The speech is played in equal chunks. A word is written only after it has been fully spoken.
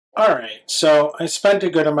Alright, so I spent a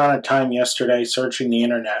good amount of time yesterday searching the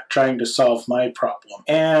internet trying to solve my problem,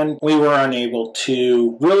 and we were unable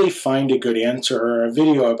to really find a good answer or a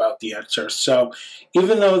video about the answer. So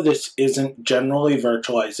even though this isn't generally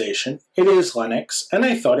virtualization, it is Linux, and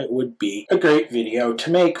I thought it would be a great video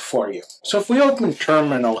to make for you. So if we open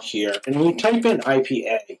Terminal here and we type in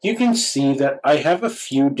IPA, you can see that I have a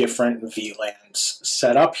few different VLANs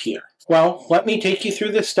set up here. Well, let me take you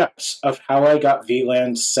through the steps of how I got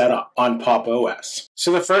VLANs set up on Pop! OS.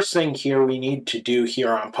 So the first thing here we need to do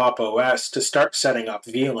here on Pop! OS to start setting up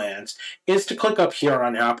VLANs is to click up here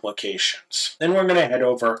on Applications. Then we're going to head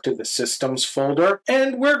over to the Systems folder,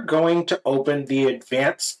 and we're going to open the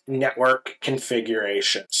Advanced Network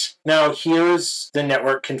Configurations. Now here's the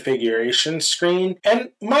network configuration screen, and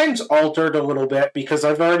mine's altered a little bit because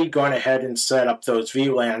I've already gone ahead and set up those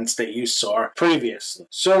VLANs that you saw previously.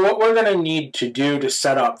 So what we're going to need to do to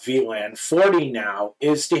set up VLAN 40 now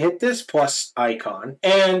is to hit this plus icon,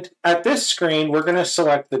 and at this screen we're going to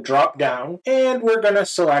select the drop down and we're going to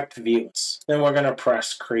select VLANs. Then we're going to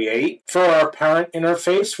press create. For our parent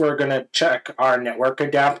interface we're going to check our network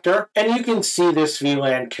adapter, and you can see this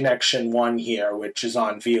VLAN connection 1 here, which is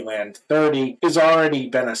on VLAN 30, has already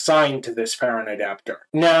been assigned to this parent adapter.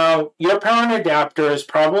 Now your parent adapter is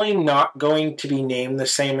probably not going to be named the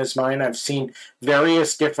same as mine. I've seen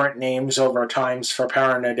various different names over times for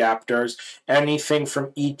parent adapters, anything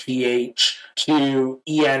from ETH to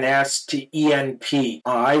ENS to ENP.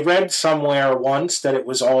 I read somewhere once that it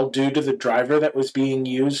was all due to the driver that was being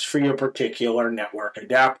used for your particular network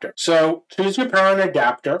adapter. So choose your parent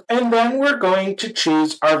adapter, and then we're going to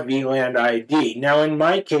choose our VLAN ID. Now in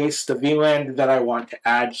my case, the VLAN that I want to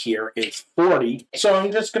add here is 40, so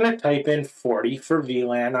I'm just going to type in 40 for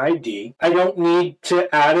VLAN ID. I don't need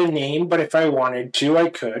to add a name, but if I wanted to, I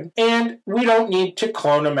could. And we don't need to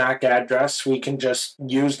clone a MAC address. We can just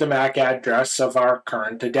use the MAC address of our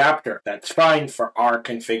current adapter. That's fine for our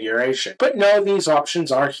configuration. But no, these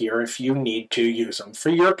options are here if you need to use them for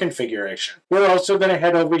your configuration. We're also going to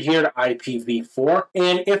head over here to IPv4,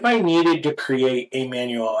 and if I needed to create a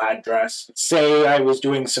manual address, say I was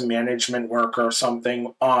doing some management work or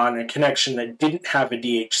something on a connection that didn't have a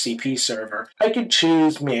DHCP server, I could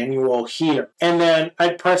choose manual here, and then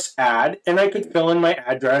I'd press add, and I could fill in my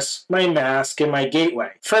address, my mask, and my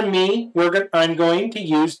gateway. For me, I'm going to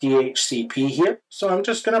use DHCP here, so I'm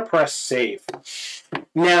just going to press save.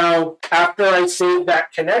 Now, after I save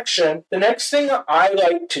that connection, the next thing I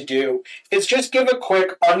like to do is just give a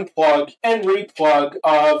quick unplug and replug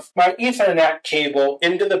of my Ethernet cable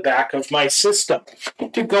into the back of my system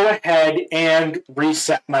to go ahead and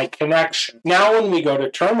reset my connection. Now when we go to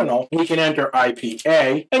terminal, we can enter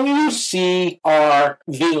IPA, and you see our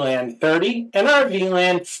VLAN 30 and our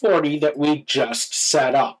VLAN 40 that we just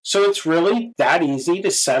set up. So it's really that easy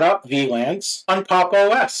to set up VLANs on Pop!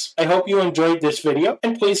 OS. I hope you enjoyed this video,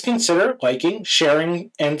 and please consider liking,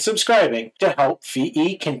 sharing, and subscribing to help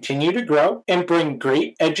VE continue to grow and bring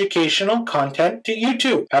great educational content to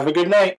YouTube. Have a good night.